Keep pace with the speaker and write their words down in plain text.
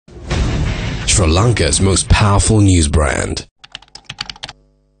Sri Lanka's most powerful news brand.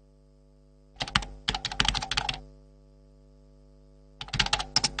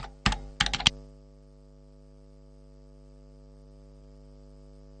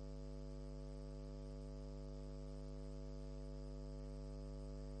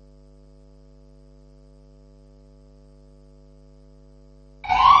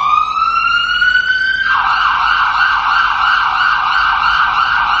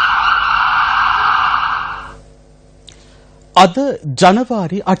 අද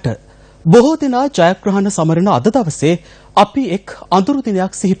ජනවාරි 8 බොහෝ දෙනා ජයග්‍රහණ සමරන අද දවසේ අපි එක් අඳුරු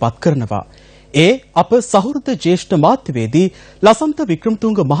දිනයක් සිහිපත් කරනවා. ඒ අප සහෘද ජ්‍යෙෂ්ඨ මාධ්‍යවේදී ලසන්ත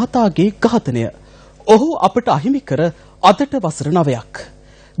වික්‍රමතුංග මහතාගේ ඝාතනය. ඔහු අපට අහිමි කර අදට වසර 9ක්.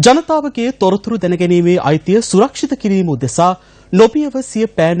 ජනතාවගේ තොරතුරු දැනගැනීමේ අයිතිය සුරක්ෂිත කිරීම උදෙසා නොබියව සිය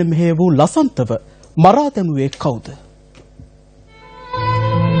පෑන මෙහෙය වූ ලසන්තව මරා දැමුවේ කවුද?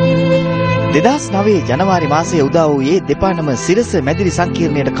 2009 ජනවාරි මාසයේ උදා වූයේ දෙපානම සිරස මැදිරි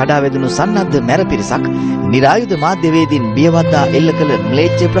සංකීර්ණයට කඩා වැදුණු සන්නද්ධ මැර පිරිසක් නිරායුධ මාධ්‍යවේදීන් බියවද්දා එල්ල කළ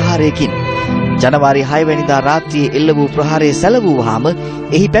ම්ලේච්ඡ ප්‍රහාරයකින් ජනවාරි 6 වෙනිදා රාත්‍රියේ එල්ල වූ ප්‍රහාරයේ සැලවුවාම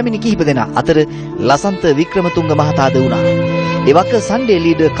එහි පැමිණි කිහිප දෙනා අතර ලසන්ත වික්‍රමතුංග මහතාද වුණා. එවක සන්ඩේ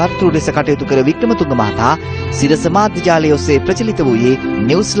ලීඩර් කර්තෘ ලෙස කටයුතු කර වික්‍රමතුංග මහතා සිරස මාධ්‍ය ජාලය ඔස්සේ ප්‍රචලිත වූයේ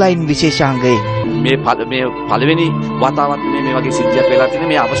නිවුස් ලයින් විශේෂාංගයේ මේ පළවෙනි වතාවත් මේ වගේ සිද්ධියක් වෙලා තියෙන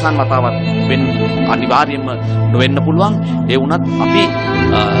මේ අවසාන වතාවත් වෙන්න අනිවාර්යයෙන්ම නොවෙන්න පුළුවන්. ඒ වුණත් අපි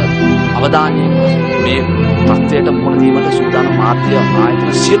අවධානය මේ තත්ත්වයට මුහුණ දීමට සූදානම් මාධ්‍ය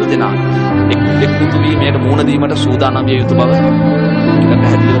ආයතන සියලු දෙනා එක්මුතු වී මේකට මුහුණ දීමට සූදානම් විය යුතු බව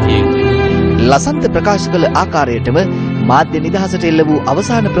පැහැදිලිව තියෙනවා. ලසන්ත ප්‍රකාශ කළ ආකාරයටම මාධ්‍ය නිදහසට එල්ල වූ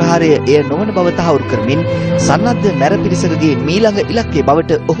අවසාන ප්‍රහාරය එය නොවන බව තහවුරු කරමින් සන්නද්ධ මැර පිරිසකගේ මීළඟ ඉලක්කය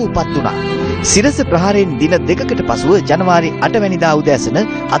බවට ඔහු පත් වුණා. සිරස ප්‍රහාරයෙන් දින දෙකකට පසුව ජනවාරි 8 වැනිදා උදෑසන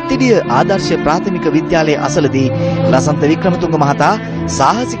අත්තිඩිය ආදර්ශ ප්‍රාථමික විද්‍යාලයේ අසලදී ලසන්ත වික්‍රමතුංග මහතා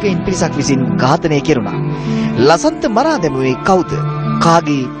සාහසිකයින් පිරිසක් විසින් ඝාතනය කෙරුණා. ලසන්ත මරා දැමුවේ කවුද?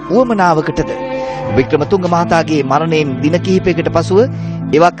 කාගේ උවමනාවකටද? වික්‍රමතුංග මහතාගේ මරණයෙන් දින කිහිපයකට පසුව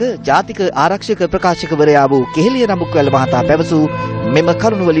එවක ජාතික ආරක්ෂක ප්‍රකාශකවරයා වූ කෙහෙලිය රඹුක්වැල්ල මහතා පැවසූ මෙම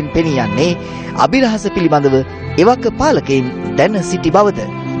කරුණ වලින් පෙනී යන්නේ අභිරහස පිළිබඳව එවක පාලකයින් දැන සිටි බවද?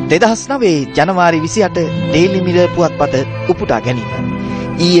 2009 ජනවාරි 28 ඩේලි මිරර් පුවත්පත උපුටා ගැනීම.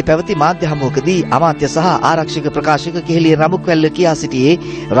 ඊයේ පැවති මාධ්‍ය හමුවකදී අමාත්‍ය සහ ආරක්ෂක ප්‍රකාශක කෙහෙලිය රඹුක්වැල්ල කියා සිටියේ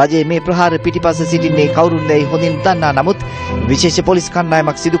රජයේ මේ ප්‍රහාර පිටිපස්ස සිටින්නේ කවුරුන්දැයි හොඳින් දන්නා නමුත් විශේෂ පොලිස්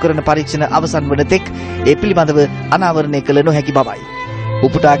කණ්ඩායමක් සිදු කරන පරීක්ෂණ අවසන් වන තෙක් ඒ පිළිබඳව අනාවරණය කළ නොහැකි බවයි.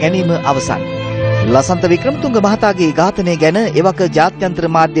 උපුටා ගැනීම අවසන්. ලසන්ත වික්‍රමතුංග මහතාගේ ඝාතනය ගැන එවක ජාත්‍යන්තර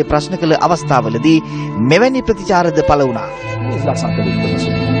මාධ්‍ය ප්‍රශ්න කළ අවස්ථාවලදී මෙවැනි ප්‍රතිචාරද පළ වුණා.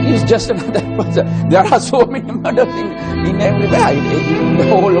 He's just another person. There are so many murders in everywhere. In the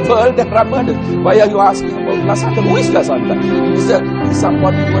whole world there are murders. Why are you asking about Lasanta? Who is Lasanta? He's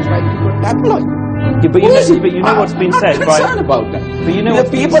someone who was writing for tabloid. Yeah, but you know what's been said, right? I'm about that. But you know the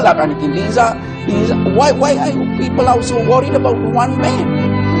people are panicking. These are why are people are so worried about one man?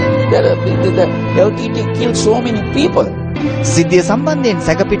 The LTT killed so many people. සිද්ධිය සම්බන්ධයෙන්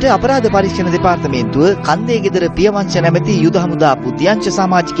සැකපිට අපරාධ පරීක්ෂණ දෙපාර්තමේන්තුව කන්දේ ගෙදර පියවංශ නැමැති යුද හමුදා පුත්‍යංශ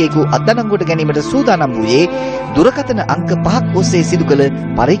සමාජිකයෙකු අත්අඩංගුවට ගැනීමට සූදානම් වූයේ දුරකථන අංක 5ක් ඔස්සේ සිදු කළ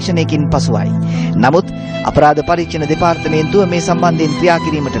පරීක්ෂණයකින් පසුවයි. නමුත් අපරාධ පරීක්ෂණ දෙපාර්තමේන්තුව මේ සම්බන්ධයෙන් ක්‍රියා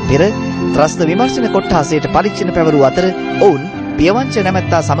කිරීමට පෙර ත්‍රස්ත විමර්ශන කොට්ඨාසයට පරීක්ෂණ පැවරූ අතර ඔවුන් පියවංශ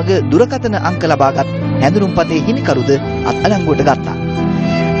නැමැත්තා සමග දුරකථන අංක ලබාගත් හැඳුනුම්පතේ හිමිකරුද අත්අඩංගුවට ගත්තා.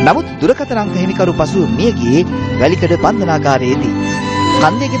 නමුත් දුරකථන අංක හිමිකරු පසුව මිය ගියේ වැලිකඩ බන්ධනාගාරයේදී.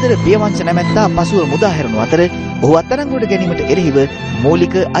 කන්දේ ගෙදර පියවංශ නැමැත්තා පසුව මුදා හැරුණු අතර ඔහු අත්අඩංගුවට ගැනීමට එරෙහිව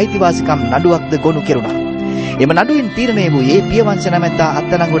මූලික අයිතිවාසිකම් නඩුවක්ද ගොනු කෙරුණා. එම නඩුවෙන් තීරණය වූයේ පියවංශ නැමැත්තා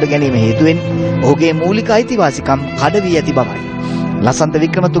අත්අඩංගුවට ගැනීම හේතුවෙන් ඔහුගේ මූලික අයිතිවාසිකම් කඩ වී ඇති බවයි. ලසන්ත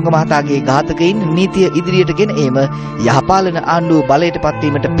වික්‍රමතුංග මහතාගේ ඝාතකයින් නීතිය ඉදිරියට ගෙන ඒම යහපාලන ආණ්ඩුව බලයට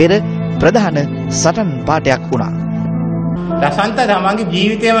පත්වීමට පෙර ප්‍රධාන සටන් පාඨයක් වුණා. ලසන්ත තමන්ගේ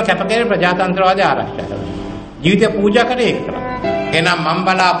ජීවිතයම කැපකරන ප්‍රජාතන්ත්‍රවාදී ආරක්ෂකව ජීවිතය පූජා කරේ ඒක තමයි. එහෙනම් මම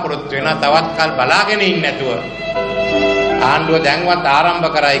බලාපොරොත්තු වෙනවා තවත් කල් බලාගෙන ඉන්නේ නැතුව ආණ්ඩුව දැන්වත් ආරම්භ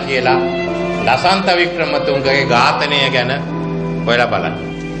කරයි කියලා ලසන්ත වික්‍රමතුංගගේ ඝාතනය ගැන හොයලා බලන්න.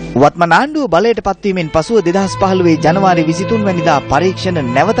 වත්මන් ආණ්ඩුව බලයට පත්වීමෙන් පසුව 2015 ජනවාරි 23 වැනිදා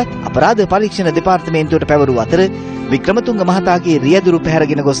පරීක්ෂණ නැවතත් අපරාධ පරීක්ෂණ දෙපාර්තමේන්තුවට පැවරූ අතර වික්‍රමතුංග මහතාගේ රියදුරු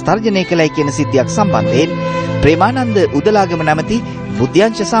පැහැරගෙන ගොස් තර්ජනය කළයි කියන සිද්ධියක් සම්බන්ධයෙන් ප්‍රේමානන්ද උදලාගම නැමැති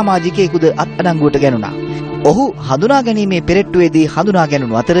බුද්ධ්‍යංශ සමාජිකයෙකුද අත්අඩංගුවට ගැනුණා. ඔහු හඳුනා ගැනීමේ පෙරට්ටුවේදී හඳුනා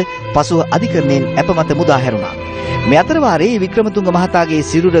ගැනුණු අතර පසුව අධිකරණයෙන් අපමත මුදා හැරුණා. මේ අතර වාරයේ වික්‍රමතුංග මහතාගේ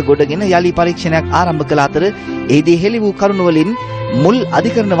සිරුර ගොඩගෙන යලි පරීක්ෂණයක් ආරම්භ කළ අතර එහිදී හෙළි වූ කරුණු වලින් මුල්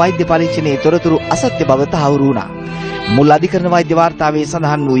අධිකරණ වෛද්‍ය පරීක්ෂණයේ තොරතුරු අසත්‍ය බව තහවුරු වුණා. මුල් අධිකරණ වෛද්‍ය වාර්තාවේ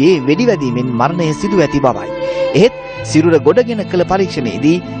සඳහන් වූයේ වෙඩිවැදීමෙන් මරණය සිදු ඇති බවයි. එහෙත් සිරුර ගොඩගෙන කළ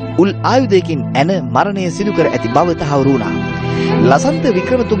පරීක්ෂණයේදී උල් ආයුධයකින් ඇන මරණය සිදු කර ඇති බව තහවුරු වුණා. ලසන්ත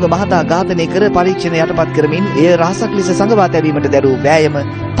වික්‍රමතුංග මහතා ඝාතනය කර පරීක්ෂණ යටපත් කරමින් එය රහසක් ලෙස සඟවා තැබීමට දැරූ වෑයම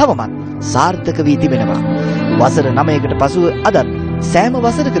තවමත් සාර්ථක වී තිබෙනවා. වසර 9කට පසුව අදත් සෑම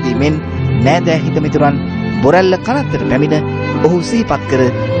වසරකදී මෙන් නෑදෑ හිතමිතුරන් බොරැල්ල කනත්තට පැමිණ ඔහු සිහිපත් කර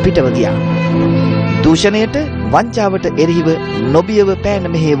පිටව ගියා. දූෂණයට වංචාවට එරෙහිව නොබියව පෑන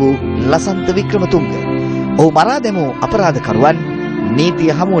මෙහෙය වූ ලසන්ත වික්‍රමතුංග ඔහු මරා දැමූ අපරාධකරුවන්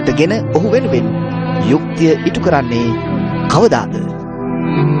නීතිය හමුවටගෙන ඔහු වෙනුවෙන් යුක්තිය ඉටු කරන්නේ කවදාද?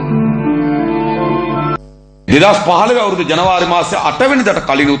 2015 අවුරුදු ජනවාරි මාසයේ 8 වෙනිදාට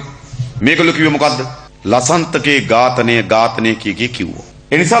කලිනුත් මේගොල්ලෝ කිව්වේ මොකද්ද? ලසන්තගේ ඝාතනය කිව්වා.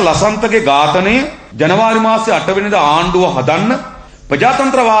 ඒ නිසා ලසන්තගේ ඝාතනය ජනවාරි මාසයේ 8 වෙනිදා ආණ්ඩුව හදන්න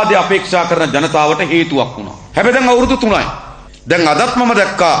ප්‍රජාතන්ත්‍රවාදී අපේක්ෂා කරන ජනතාවට හේතුවක් වුණා. හැබැයි දැන් අවුරුදු 3යි. දැන් අදත් මම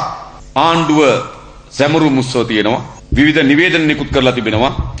දැක්කා ආණ්ඩුව සැමරු මුස්සව තියෙනවා. විවිධ නිවේදන නිකුත් කරලා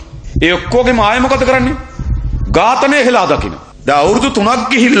තිබෙනවා. ඒ ඔක්කොගෙම ආයෙ මොකද කරන්නේ? ඝාතනය හෙලා දකින්න. දැන් අවුරුදු 3ක්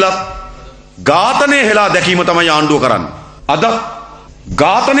ගිහිල්ලත් ඝාතනය හෙලා දැකීම තමයි ආණ්ඩුව කරන්නේ. අද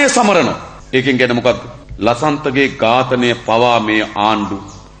ඝාතනය සමරනවා. ඒකෙන් කියන්නේ මොකද්ද? ලසන්තගේ ඝාතනය පවා මේ ආණ්ඩු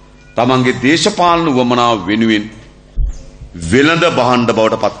තමන්ගේ දේශපාලන වමනාව වෙනුවෙන් වෙළඳ බහඬ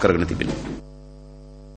බවට පත් කරගෙන තිබෙනවා.